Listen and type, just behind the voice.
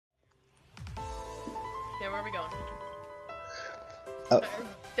where are we going? Oh.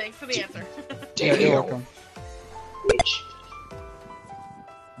 Thanks for the answer. Damn. You're welcome.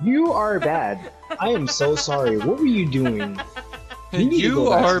 You are bad. I am so sorry. What were you doing? You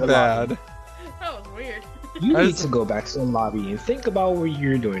are bad. That was weird. You need to go back to the lobby and think about what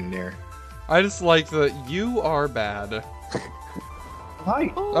you're doing there. I just like that you are bad.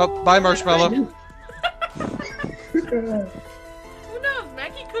 Hi. Oh, bye, Marshmallow. Who knows?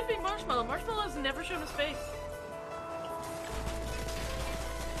 Maggie could be Marshmallow. Marshmallow's never shown his face.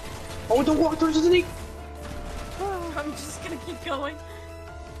 Oh, don't walk towards the snake. I'm just gonna keep going.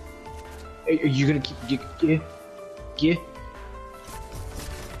 Are you gonna keep get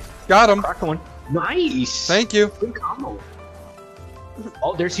Got him. crack one? Nice. Thank you. Good combo.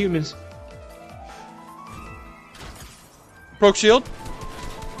 Oh, there's humans. Broke shield.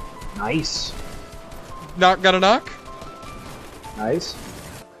 Nice. Knock. Got a knock. Nice.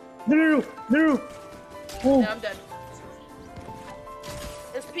 No. Oh. Yeah, I'm dead.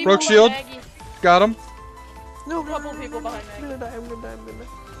 There's people Broke behind shield. Maggie. Got him. No, couple people behind Maggie. I'm gonna die, I'm gonna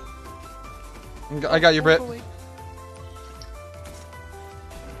die. I got you, Britt.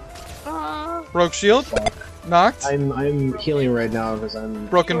 Broke shield. Knocked. I'm healing right now because I'm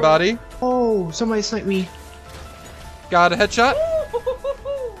Broken body. Oh, somebody sniped me. Got a headshot.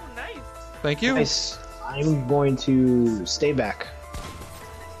 Ooh, nice. Thank you. Nice. I'm going to stay back.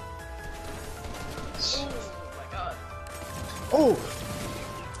 Oh my god. Oh.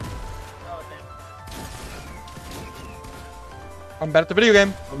 Oh damn. I'm bad at the video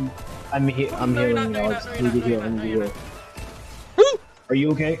game. I'm No, you're healing. not, no, you're Alex. not, I no, need to you're heal. not, I need no, to you're heal. Woo! Are you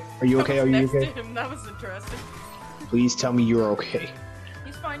okay? Are you okay? Are you Next okay? to him, that was interesting. Please tell me you're okay.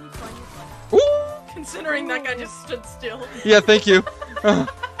 He's fine, he's fine, he's fine. Woo! Considering that guy just stood still. Yeah, thank you.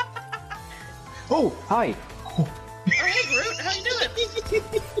 Oh, hi. Oh, hey Groot, how you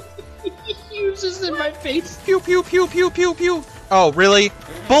doing? He was just in my face. Pew pew pew pew pew pew. Oh, really?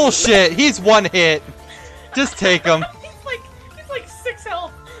 Bullshit. He's one hit. Just take him. He's like 6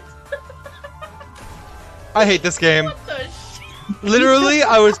 health. I hate this game. What the shit? Literally,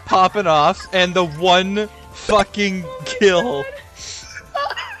 I was popping off, and the one fucking kill.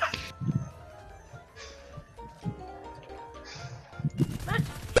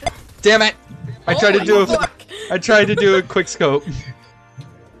 Damn it! I tried to do fuck. I tried to do a quick scope.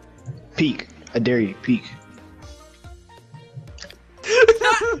 Peek. I dare you. Peek.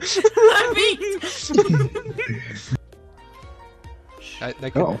 I beat.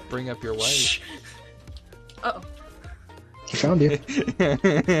 That can bring up your wife. Uh oh. He found you.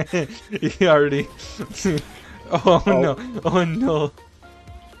 He already. Oh no! Oh no!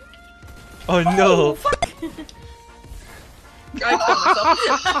 Oh no! Fuck. I killed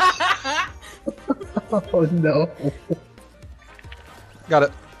myself. Oh no. Got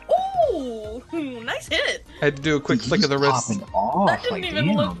it. Ooh, nice hit. I had to do a quick flick of the wrist. That didn't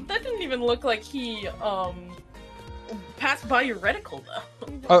even look. That didn't even look like he passed by your reticle though.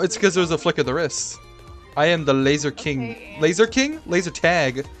 Oh, it's because there was a flick of the wrist. I am the Laser King. Okay. Laser King? Laser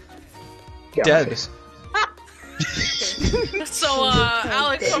Tag. Get Dead. my face. So,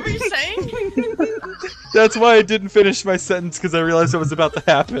 Alex, what were you saying? That's why I didn't finish my sentence, because I realized it was about to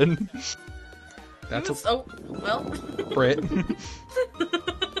happen. That's a Oh, well. Brit.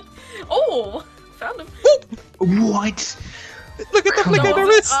 Oh, found him. What? Look at the flick of the No,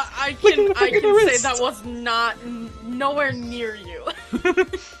 wrist! I Look can at the flick of the say wrist. that was not nowhere near you.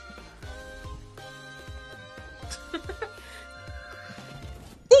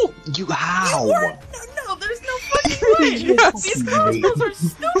 You how? No, there's no fucking way. Yes. These crossbows are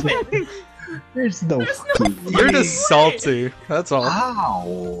stupid. There's no fucking You're way. just salty. That's all. How?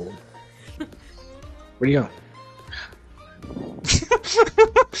 Where'd you go?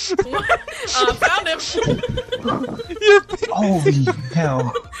 Found him. Holy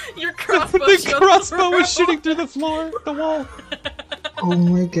hell. Your crossbow. The showed crossbow through. was shooting through the floor, the wall. Oh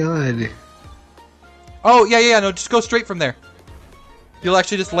my god. Oh, yeah, no, just go straight from there. You'll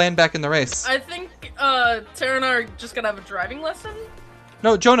actually just land back in the race. I think Tara and I are just gonna have a driving lesson.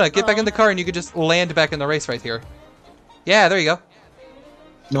 No, Jonah, get back in the car and you can just land back in the race right here. Yeah, there you go.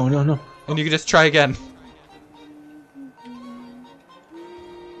 No. And you can just try again.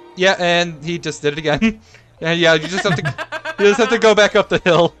 Yeah, and he just did it again. And yeah, you just have to go back up the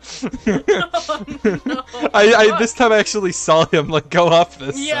hill. No. I this time I actually saw him like go off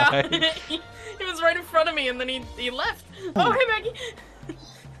this Yeah, side. he was right in front of me, and then he left. Oh, hey Maggie.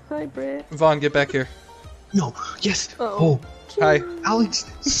 Hi, Britt. Vaughn, get back here. No. Yes. Uh-oh. Hi. Alex,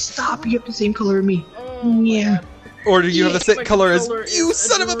 stop. You have the same color as me. Oh, my Yeah. God. Or do you have the same My color as controller you, is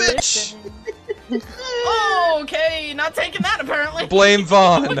son of a bitch? Oh, okay, not taking that apparently. Blame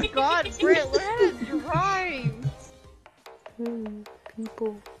Vaughn. God, Britt, You're right.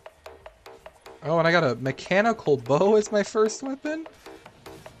 Oh, and I got a mechanical bow as my first weapon?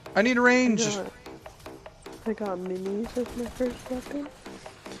 I need range! I got minis as my first weapon.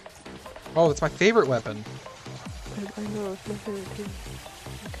 Oh, that's my favorite weapon. I know, it's my favorite too.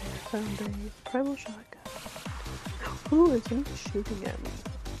 Okay, I found a primal shotgun. Ooh, and someone's shooting at me.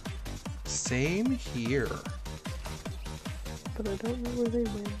 Same here. But I don't know where they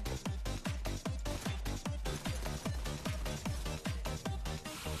went.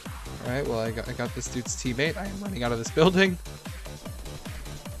 Alright, well I got this dude's teammate. I am running out of this building.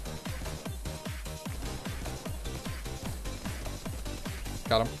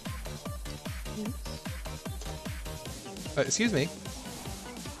 Got him. Excuse me.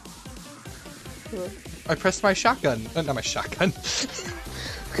 What? I pressed my shotgun. Not my shotgun.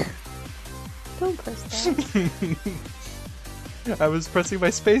 Don't press that. I was pressing my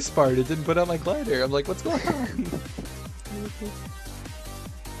space bar and it didn't put out my glider. I'm like, what's going on?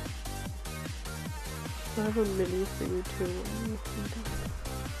 I have a mini for you too.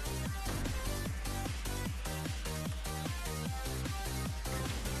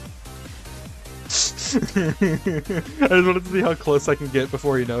 I just wanted to see how close I can get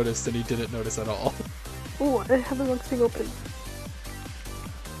before he noticed, and he didn't notice at all. Oh, I have the wrong thing open.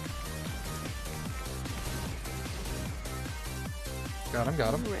 Got him,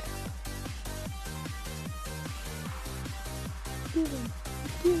 got him.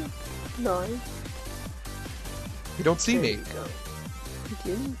 Nice. You don't see me. You go. You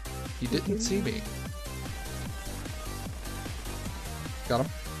didn't? You didn't see me. Got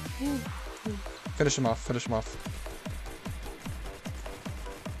him. Finish him off, finish him off.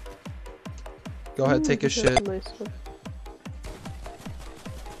 Go ahead, take his shit. Nice one.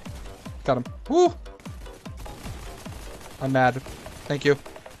 Got him. Woo! I'm mad. Thank you.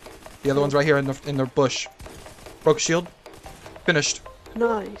 The other one's right here in the bush. Broke shield. Finished.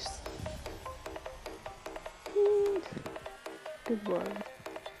 Nice. Good one.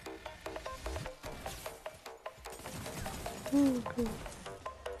 Oh, good.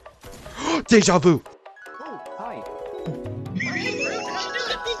 Deja vu! Oh, hi.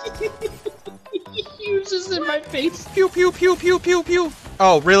 He was just in my face. Pew pew pew pew pew pew!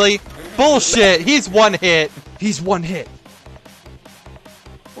 Oh, really? Bullshit! He's one hit! He's one hit!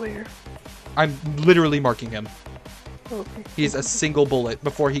 Where? I'm literally marking him. Okay. He's a single bullet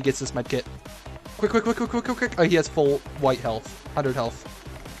before he gets this medkit. Quick, quick, quick, quick, quick, quick, quick. Oh, he has full white health. 100 health.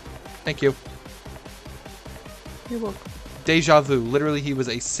 Thank you. You're welcome. Deja vu. Literally, he was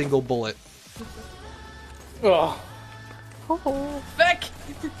a single bullet. Oh, Oh. Beck!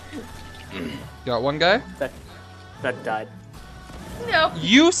 Got one guy? that died. No.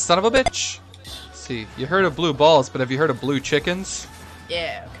 You son of a bitch! Let's see, you heard of blue balls, but have you heard of blue chickens?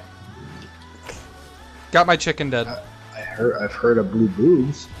 Yeah, okay. Got my chicken dead. I've heard of blue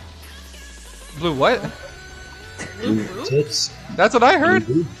boobs. Blue what? Blue tits. That's what I heard!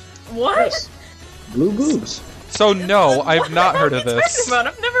 Blue boobs. What? Yes. Blue boobs. So no, I've not heard of What are you this. talking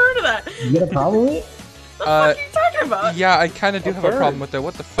about? I've never heard of that. You got a problem with it? What the fuck are you talking about? Yeah, I kinda do have a Okay. problem with that.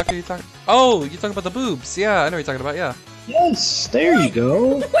 What the fuck are you talking? Oh, you're talking about the boobs. Yeah, I know what you're talking about, yeah. Yes, there you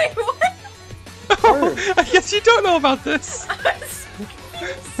go. Wait, what? Oh, I guess you don't know about this.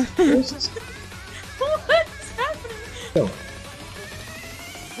 Yes. What's happening? Oh.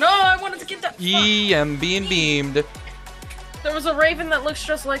 No, I wanted to get that. am being beamed. There was a raven that looks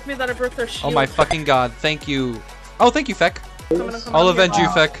just like me that I broke their shield. Oh my fucking god, thank you. Oh, thank you, Feck. Coming. I'll avenge you,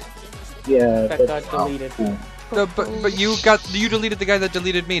 Feck. Yeah, That got deleted. No, but you deleted the guy that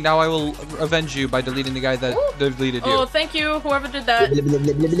deleted me. Now I will avenge you by deleting the guy that deleted you. Oh, thank you, whoever did that.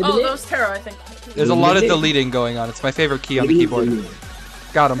 Oh, that was Tara, I think. There's a lot of deleting going on. It's my favorite key on the keyboard.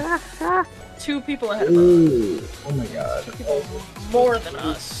 Got him. 2 people ahead of us. Ooh, oh my god. People more than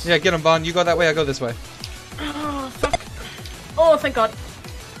us. Yeah, get him, Vaughn. You go that way, I go this way. Oh, fuck. Oh, thank God.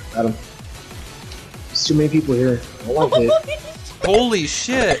 Got him. There's too many people here. I like it. Holy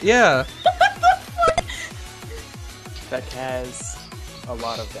shit, yeah. That has a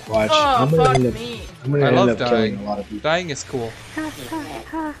lot of that. Watch. Oh, I'm gonna fuck end up, me. I'm gonna I end love up killing dying. a lot of people. Dying is cool.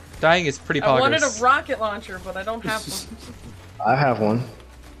 Dying is pretty I wanted a poggers. rocket launcher, but I don't have one. I have one.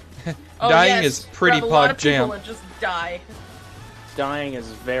 Oh, Dying yes. is pretty Grab a lot pog of people jam. and just die. Dying is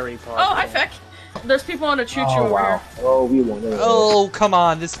very Oh, popular. hi, Feck. There's people on a choo-choo Oh over wow. here. Oh, we won. There it is. Oh, come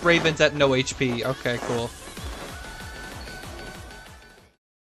on. This Raven's at no HP. Okay, cool.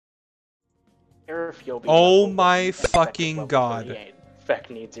 Airfield. Oh my fucking god. Feck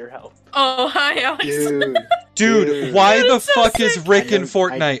needs your help. Oh, hi, Alex. Dude, why That the is so fuck is sick. Rick in I know-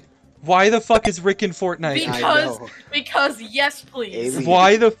 Fortnite? Why the fuck is Rick in Fortnite? Because yes, please. Alien.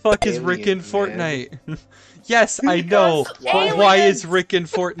 Why the fuck is Rick in Aliens, man. Fortnite? Yes, I know. Because But why aliens. is Rick in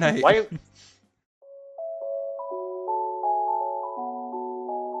Fortnite? Why